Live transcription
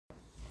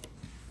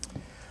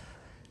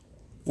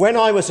When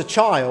I was a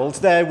child,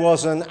 there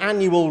was an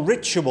annual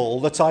ritual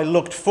that I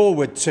looked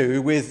forward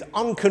to with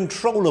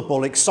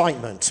uncontrollable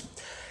excitement.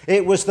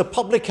 It was the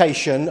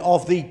publication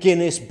of the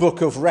Guinness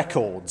Book of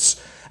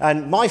Records,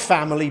 and my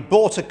family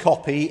bought a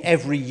copy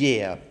every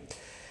year.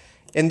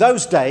 In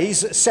those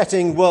days,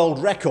 setting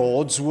world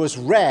records was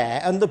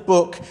rare, and the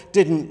book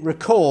didn't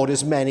record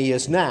as many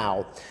as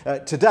now.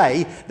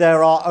 Today,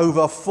 there are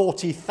over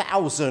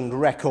 40,000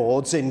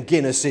 records in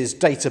Guinness's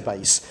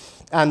database,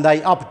 and they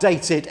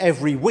update it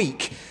every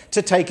week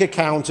to take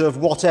account of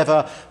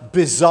whatever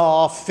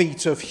bizarre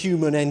feat of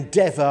human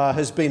endeavour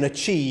has been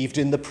achieved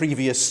in the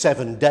previous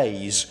 7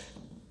 days.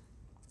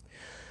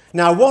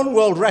 Now, one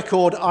world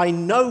record I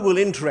know will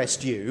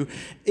interest you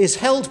is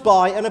held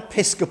by an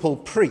Episcopal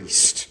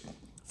priest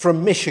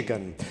from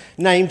Michigan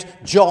named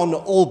John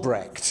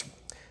Albrecht.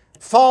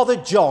 Father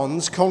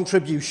John's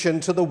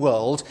contribution to the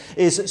world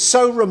is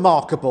so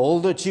remarkable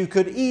that you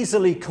could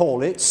easily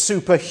call it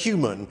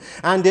superhuman,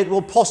 and it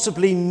will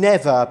possibly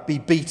never be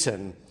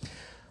beaten.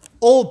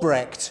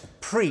 Albrecht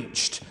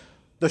preached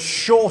the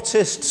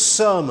shortest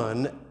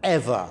sermon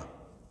ever.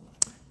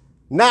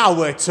 Now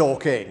we're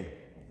talking.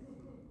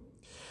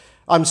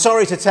 I'm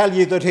sorry to tell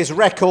you that his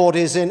record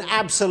is in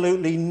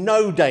absolutely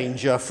no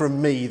danger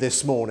from me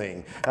this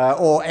morning,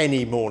 or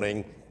any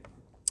morning.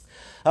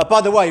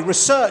 By the way,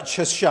 research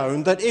has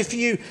shown that if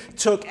you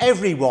took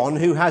everyone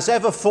who has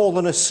ever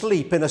fallen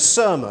asleep in a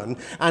sermon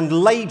and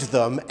laid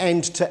them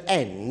end to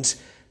end,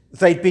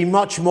 they'd be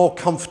much more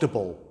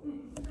comfortable.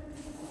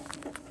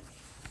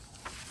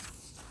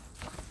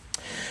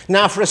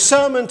 Now, for a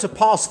sermon to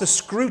pass the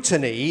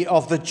scrutiny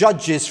of the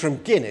judges from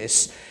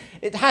Guinness,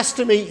 it has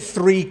to meet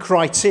 3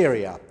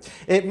 criteria.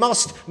 It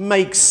must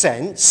make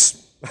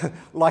sense,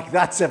 like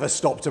that's ever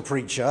stopped a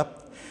preacher.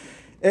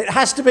 It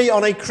has to be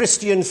on a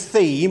Christian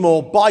theme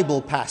or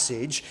Bible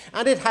passage,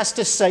 and it has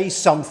to say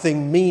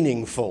something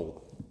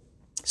meaningful.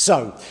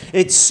 So,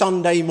 it's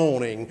Sunday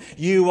morning.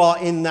 You are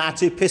in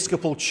that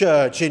Episcopal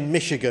church in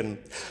Michigan.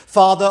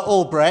 Father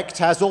Albrecht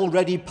has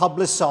already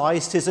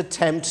publicised his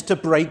attempt to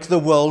break the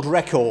world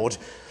record.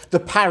 The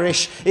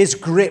parish is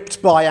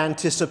gripped by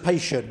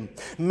anticipation.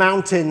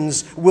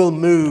 Mountains will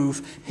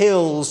move,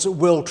 hills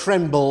will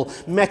tremble,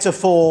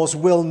 metaphors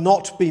will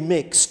not be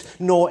mixed,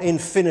 nor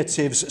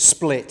infinitives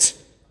split.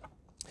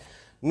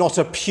 Not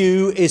a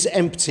pew is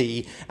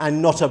empty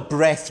and not a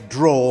breath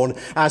drawn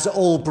as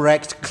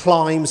Albrecht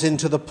climbs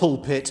into the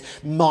pulpit,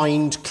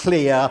 mind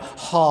clear,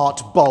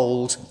 heart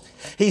bold.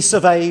 He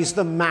surveys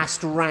the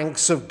massed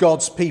ranks of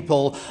God's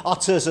people,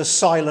 utters a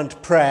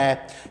silent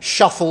prayer,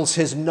 shuffles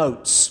his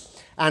notes,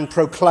 and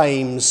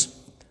proclaims,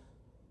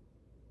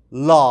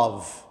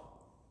 "Love."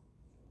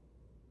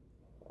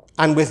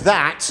 And with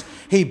that,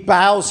 he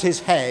bows his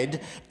head,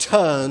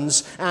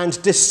 turns,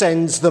 and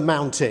descends the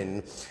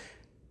mountain.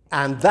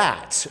 And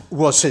that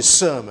was his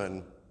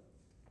sermon.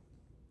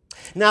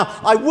 Now,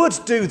 I would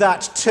do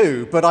that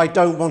too, but I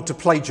don't want to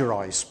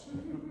plagiarise.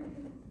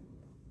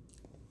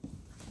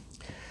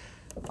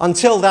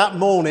 Until that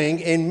morning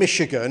in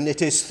Michigan,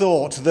 it is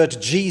thought that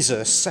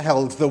Jesus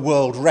held the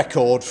world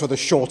record for the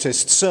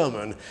shortest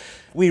sermon.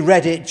 We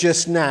read it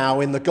just now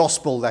in the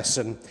gospel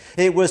lesson.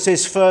 It was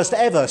his first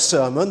ever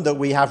sermon that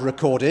we have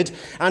recorded,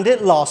 and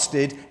it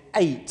lasted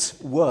 8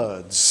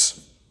 words.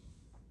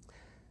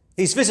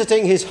 He's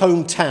visiting his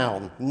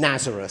hometown,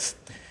 Nazareth.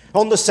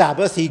 On the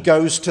Sabbath, he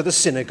goes to the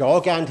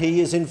synagogue and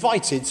he is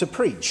invited to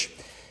preach.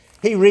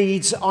 He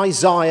reads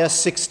Isaiah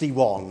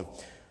 61.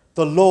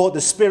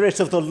 The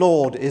Spirit of the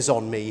Lord is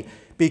on me,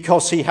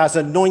 because he has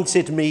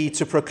anointed me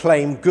to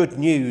proclaim good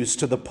news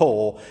to the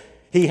poor.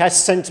 He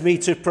has sent me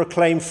to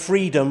proclaim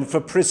freedom for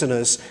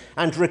prisoners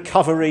and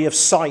recovery of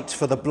sight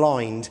for the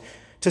blind,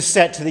 to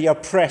set the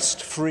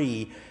oppressed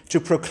free, to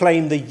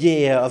proclaim the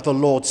year of the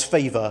Lord's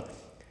favour.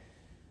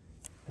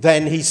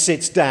 Then he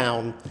sits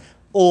down,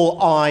 all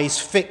eyes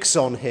fix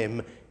on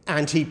him,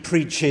 and he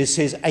preaches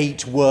his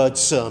 8-word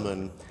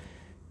sermon.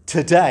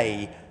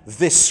 Today,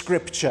 this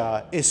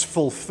scripture is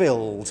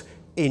fulfilled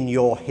in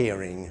your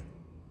hearing.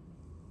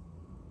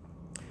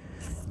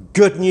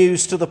 Good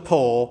news to the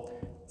poor,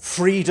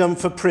 freedom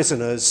for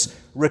prisoners,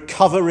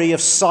 recovery of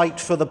sight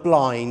for the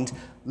blind,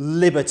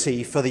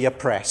 liberty for the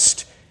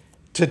oppressed.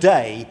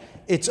 Today,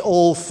 it's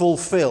all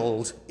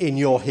fulfilled in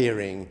your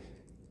hearing.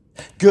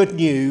 Good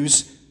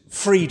news,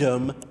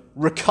 freedom,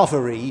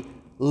 recovery,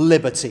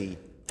 liberty.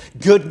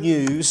 Good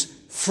news,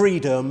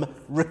 freedom,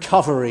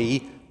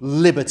 recovery,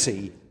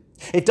 liberty.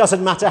 It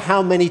doesn't matter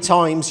how many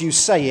times you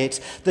say it,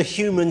 the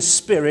human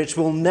spirit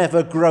will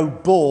never grow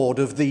bored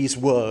of these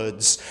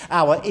words.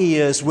 Our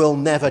ears will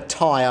never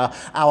tire,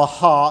 our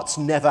hearts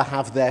never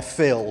have their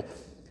fill.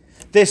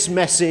 This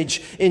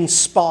message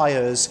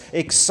inspires,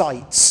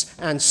 excites,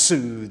 and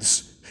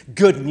soothes.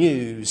 Good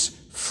news,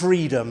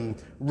 freedom,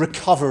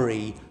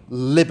 recovery,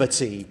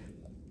 liberty.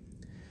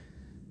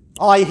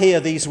 I hear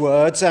these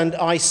words and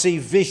I see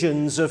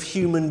visions of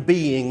human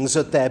beings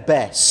at their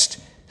best.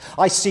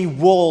 I see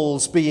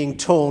walls being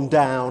torn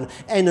down,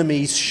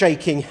 enemies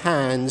shaking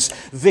hands,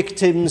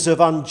 victims of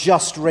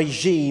unjust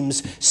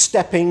regimes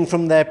stepping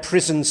from their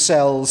prison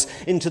cells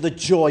into the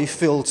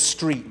joy-filled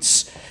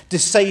streets,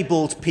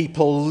 disabled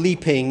people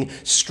leaping,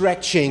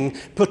 stretching,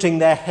 putting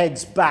their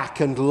heads back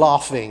and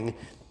laughing.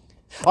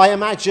 I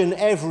imagine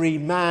every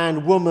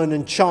man, woman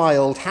and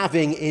child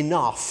having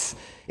enough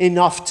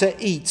to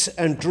eat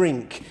and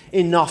drink,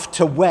 enough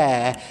to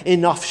wear,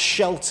 enough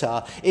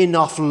shelter,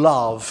 enough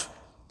love.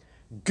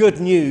 Good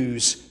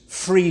news,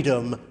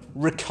 freedom,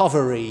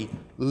 recovery,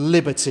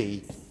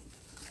 liberty.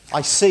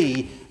 I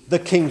see the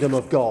kingdom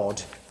of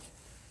God.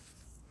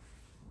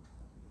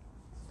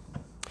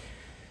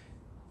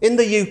 In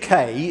the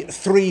UK,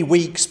 3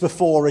 weeks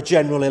before a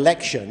general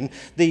election,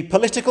 the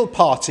political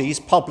parties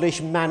publish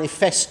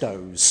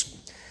manifestos.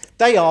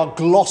 They are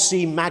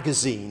glossy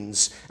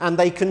magazines and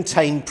they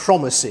contain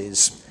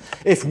promises.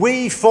 If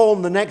we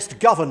form the next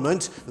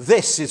government,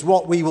 this is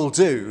what we will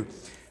do.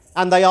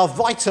 And they are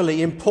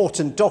vitally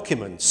important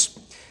documents.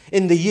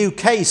 In the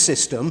UK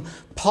system,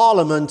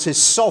 Parliament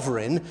is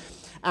sovereign,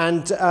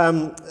 and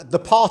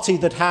the party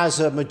that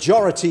has a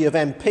majority of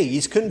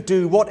MPs can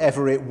do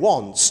whatever it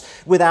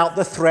wants without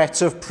the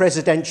threat of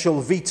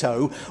presidential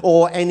veto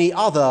or any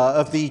other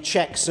of the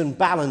checks and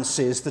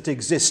balances that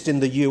exist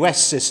in the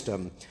US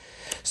system.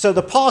 So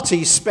the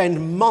parties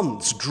spend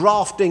months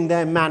drafting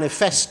their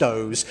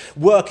manifestos,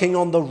 working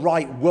on the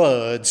right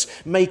words,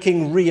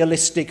 making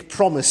realistic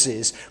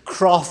promises,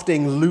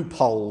 crafting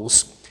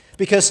loopholes.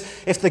 Because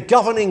if the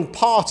governing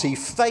party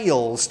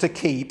fails to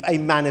keep a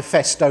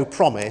manifesto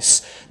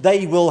promise,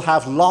 they will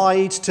have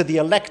lied to the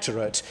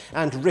electorate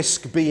and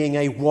risk being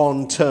a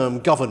one-term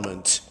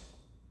government.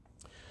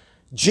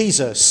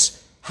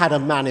 Jesus had a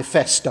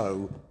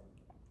manifesto.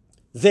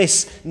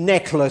 This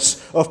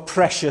necklace of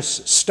precious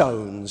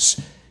stones,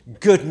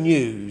 good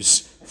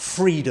news,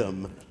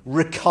 freedom,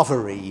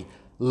 recovery,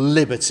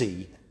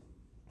 liberty.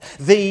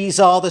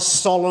 These are the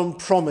solemn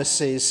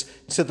promises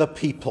to the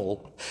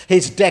people,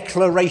 his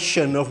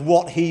declaration of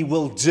what he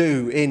will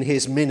do in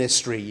his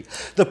ministry,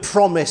 the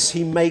promise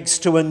he makes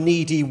to a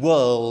needy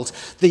world,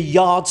 the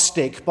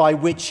yardstick by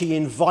which he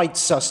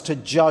invites us to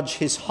judge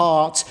his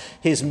heart,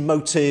 his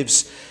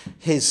motives,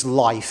 his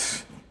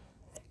life.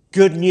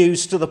 Good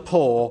news to the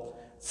poor,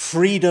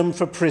 freedom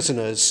for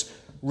prisoners,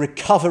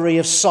 recovery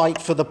of sight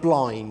for the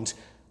blind,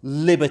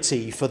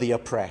 liberty for the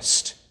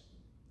oppressed.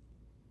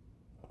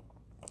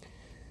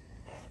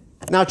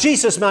 Now,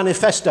 Jesus'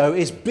 manifesto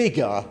is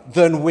bigger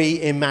than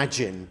we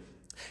imagine.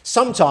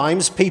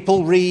 Sometimes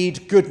people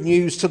read good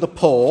news to the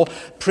poor,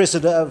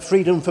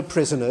 freedom for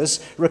prisoners,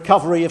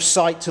 recovery of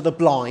sight to the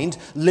blind,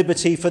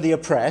 liberty for the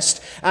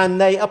oppressed, and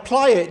they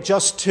apply it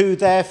just to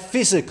their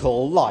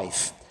physical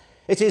life.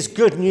 It is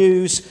good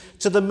news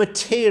to the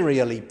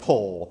materially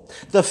poor,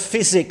 the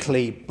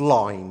physically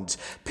blind,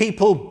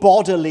 people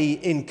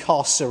bodily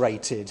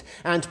incarcerated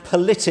and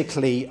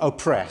politically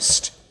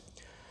oppressed.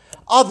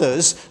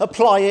 Others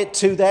apply it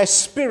to their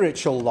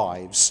spiritual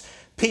lives,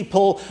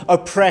 people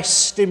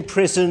oppressed,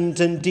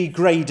 imprisoned and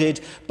degraded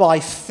by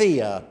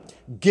fear,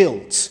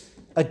 guilt,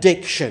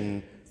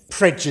 addiction,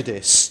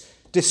 prejudice,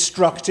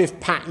 destructive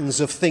patterns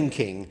of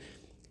thinking.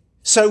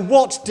 So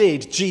what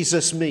did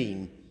Jesus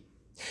mean?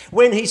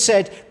 When he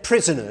said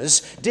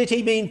prisoners, did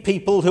he mean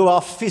people who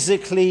are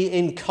physically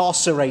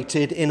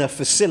incarcerated in a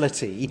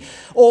facility,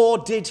 or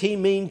did he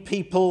mean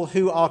people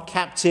who are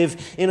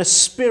captive in a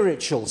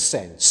spiritual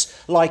sense,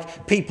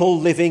 like people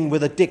living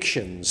with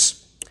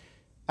addictions?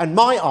 And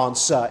my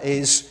answer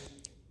is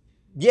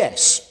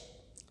yes,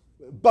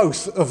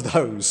 both of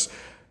those.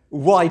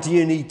 Why do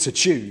you need to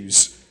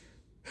choose?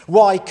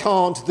 Why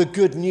can't the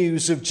good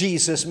news of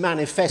Jesus'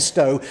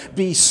 manifesto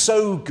be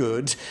so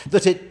good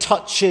that it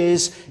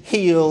touches,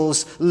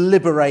 heals,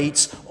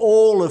 liberates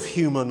all of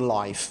human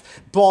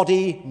life,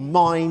 body,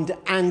 mind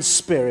and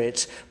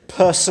spirit,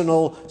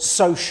 personal,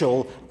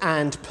 social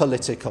and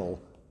political?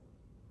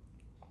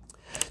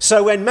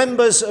 So when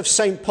members of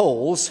St.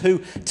 Paul's,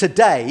 who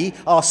today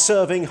are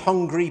serving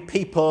hungry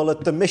people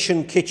at the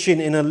mission kitchen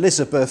in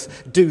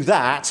Elizabeth, do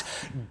that,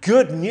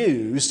 good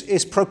news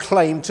is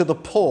proclaimed to the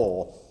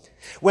poor.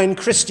 When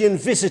Christian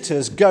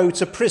visitors go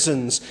to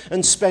prisons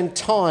and spend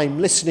time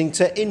listening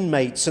to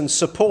inmates and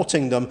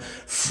supporting them,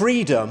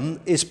 freedom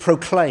is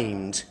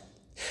proclaimed.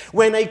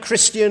 When a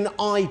Christian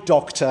eye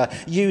doctor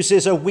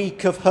uses a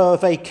week of her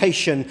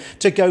vacation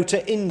to go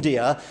to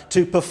India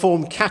to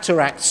perform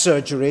cataract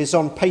surgeries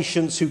on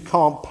patients who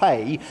can't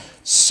pay,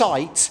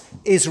 sight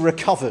is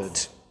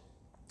recovered.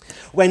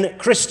 When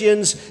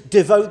Christians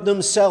devote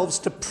themselves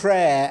to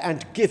prayer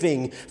and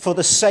giving for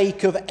the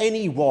sake of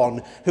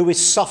anyone who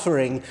is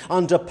suffering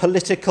under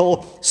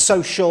political,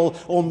 social,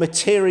 or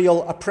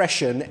material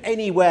oppression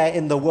anywhere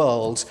in the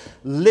world,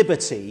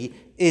 liberty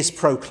is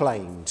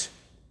proclaimed.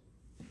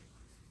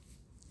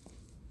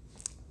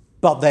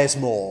 But there's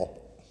more.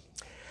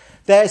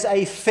 There's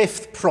a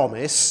fifth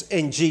promise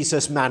in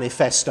Jesus'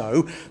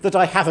 manifesto that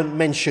I haven't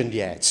mentioned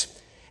yet.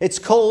 It's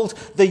called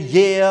the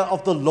Year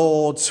of the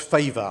Lord's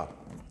Favour.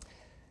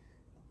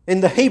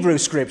 In the Hebrew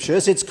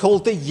scriptures, it's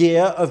called the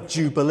year of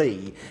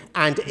Jubilee,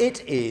 and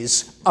it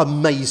is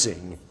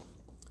amazing.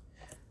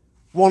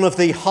 One of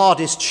the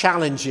hardest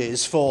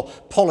challenges for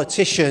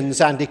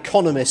politicians and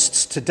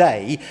economists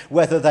today,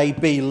 whether they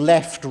be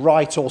left,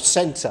 right or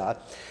centre,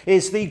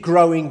 is the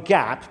growing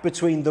gap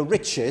between the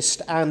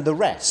richest and the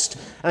rest,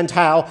 and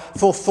how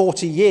for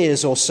 40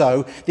 years or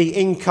so the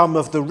income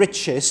of the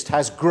richest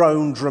has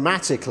grown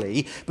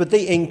dramatically, but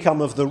the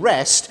income of the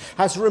rest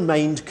has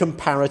remained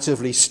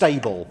comparatively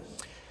stable.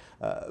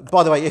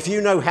 By the way, if you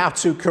know how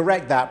to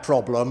correct that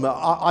problem,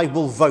 I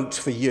will vote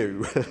for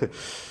you.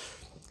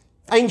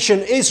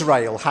 Ancient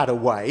Israel had a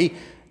way,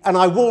 and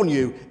I warn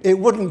you, it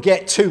wouldn't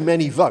get too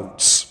many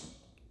votes.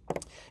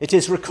 It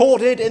is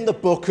recorded in the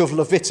book of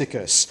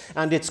Leviticus,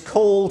 and it's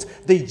called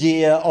the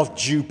Year of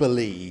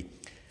Jubilee.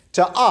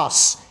 To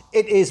us,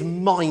 it is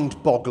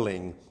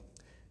mind-boggling.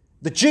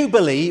 The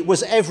Jubilee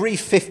was every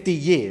 50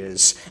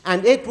 years,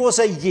 and it was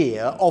a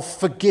year of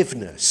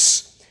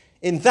forgiveness.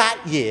 In that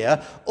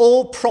year,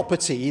 all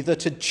property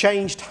that had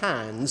changed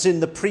hands in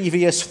the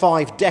previous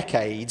 5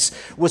 decades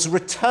was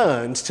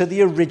returned to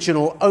the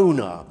original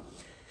owner.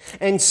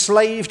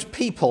 Enslaved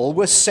people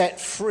were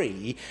set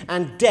free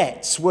and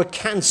debts were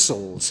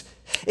cancelled.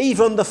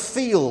 Even the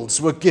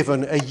fields were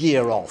given a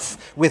year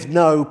off, with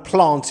no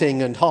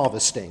planting and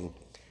harvesting.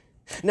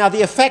 Now,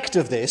 the effect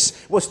of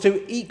this was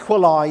to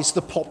equalise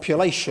the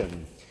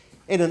population.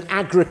 In an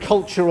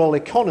agricultural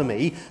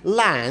economy,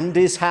 land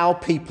is how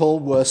people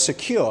were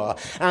secure.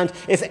 And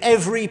if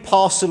every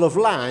parcel of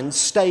land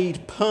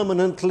stayed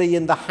permanently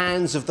in the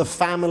hands of the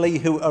family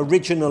who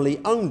originally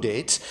owned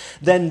it,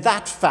 then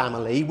that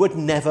family would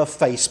never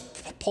face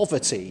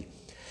poverty.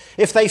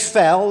 If they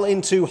fell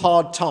into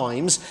hard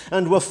times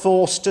and were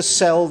forced to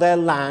sell their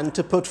land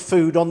to put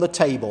food on the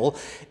table,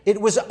 it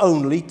was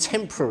only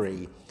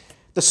temporary.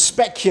 The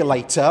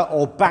speculator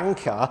or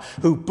banker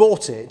who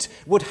bought it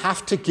would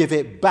have to give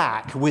it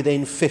back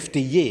within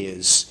 50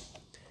 years.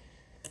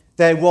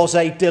 There was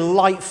a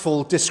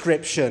delightful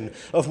description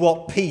of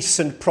what peace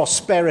and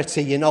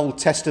prosperity in Old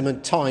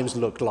Testament times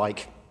looked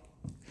like.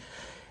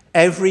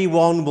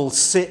 Everyone will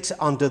sit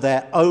under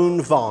their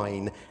own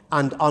vine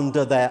and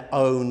under their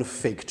own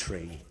fig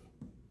tree.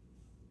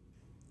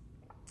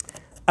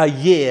 A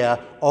year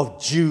of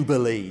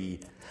jubilee.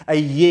 A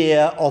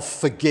year of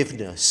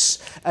forgiveness,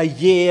 a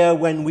year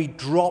when we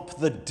drop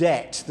the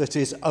debt that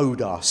is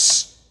owed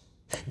us.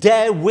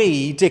 Dare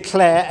we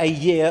declare a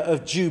year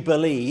of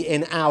jubilee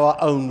in our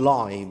own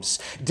lives?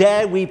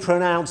 Dare we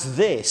pronounce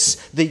this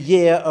the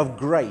year of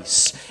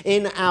grace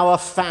in our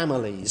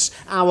families,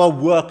 our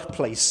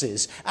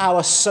workplaces,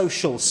 our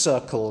social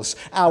circles,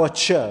 our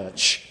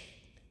church?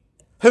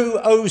 Who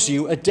owes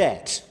you a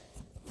debt?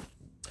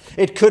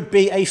 It could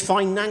be a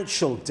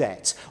financial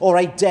debt or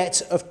a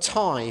debt of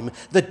time,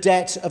 the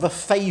debt of a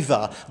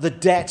favour, the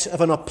debt of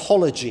an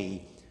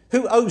apology.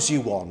 Who owes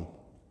you one?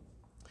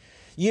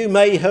 You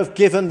may have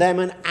given them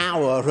an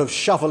hour of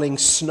shoveling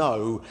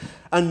snow,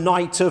 a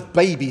night of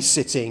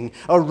babysitting,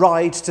 a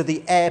ride to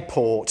the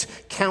airport,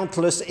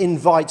 countless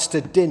invites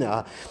to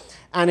dinner,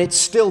 and it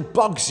still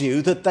bugs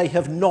you that they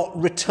have not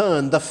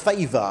returned the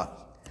favour.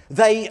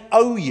 They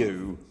owe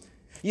you.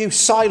 You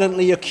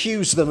silently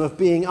accuse them of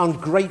being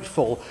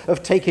ungrateful,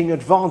 of taking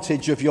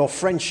advantage of your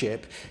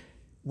friendship.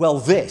 Well,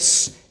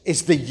 this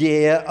is the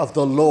year of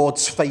the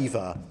Lord's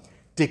favour.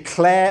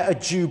 Declare a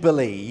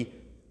jubilee,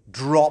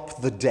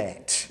 drop the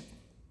debt.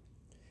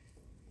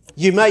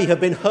 You may have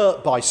been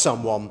hurt by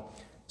someone,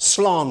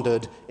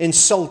 slandered,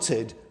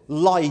 insulted,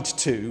 lied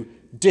to,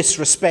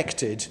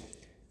 disrespected.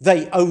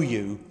 They owe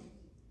you.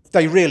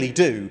 They really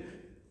do.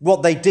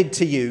 What they did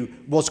to you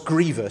was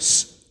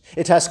grievous.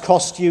 It has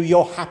cost you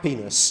your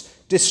happiness,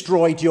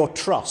 destroyed your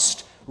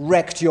trust,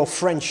 wrecked your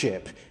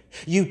friendship.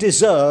 You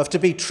deserve to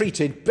be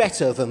treated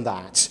better than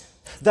that.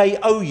 They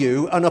owe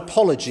you an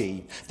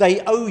apology.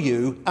 They owe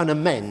you an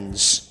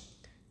amends.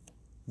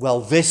 Well,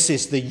 this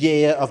is the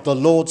year of the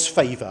Lord's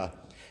favour.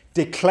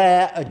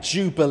 Declare a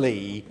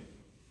jubilee.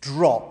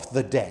 Drop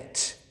the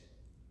debt.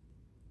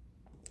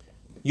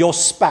 Your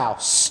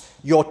spouse,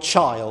 your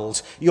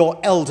child, your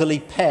elderly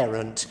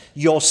parent,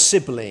 your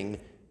sibling,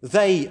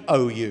 they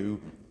owe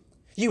you.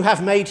 You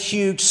have made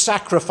huge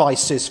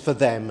sacrifices for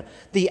them,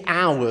 the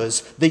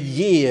hours, the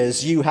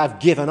years you have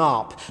given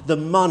up, the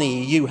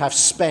money you have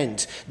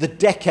spent, the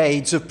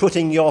decades of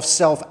putting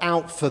yourself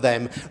out for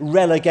them,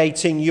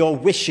 relegating your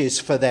wishes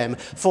for them,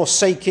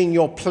 forsaking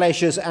your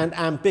pleasures and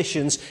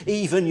ambitions,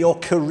 even your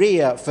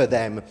career for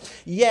them.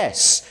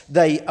 Yes,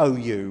 they owe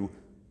you.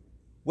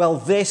 Well,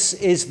 this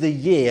is the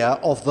year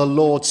of the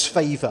Lord's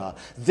favour.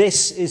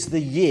 This is the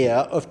year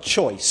of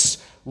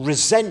choice,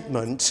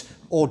 resentment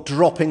or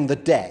dropping the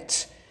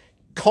debt,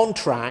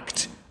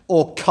 contract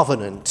or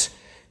covenant,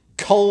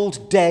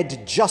 cold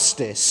dead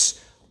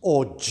justice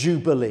or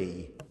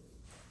jubilee.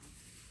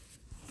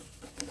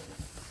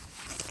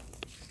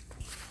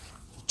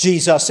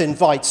 Jesus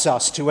invites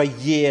us to a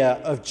year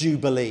of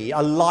jubilee,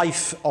 a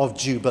life of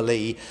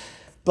jubilee,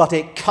 but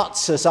it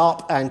cuts us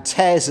up and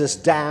tears us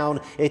down.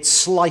 It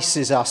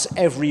slices us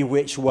every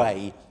which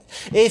way.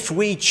 If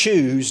we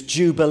choose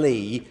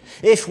Jubilee,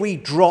 if we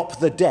drop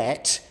the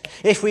debt,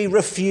 if we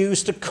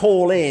refuse to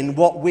call in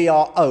what we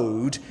are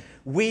owed,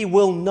 we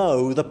will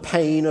know the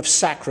pain of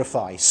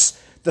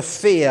sacrifice, the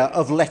fear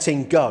of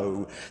letting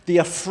go, the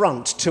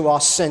affront to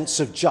our sense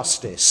of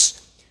justice.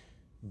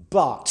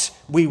 But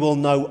we will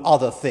know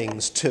other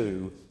things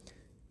too.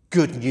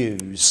 Good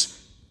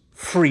news,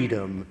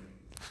 freedom,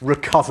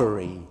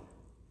 recovery,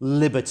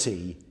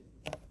 liberty,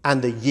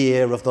 and the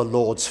year of the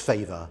Lord's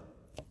favour.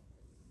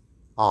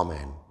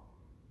 Amen.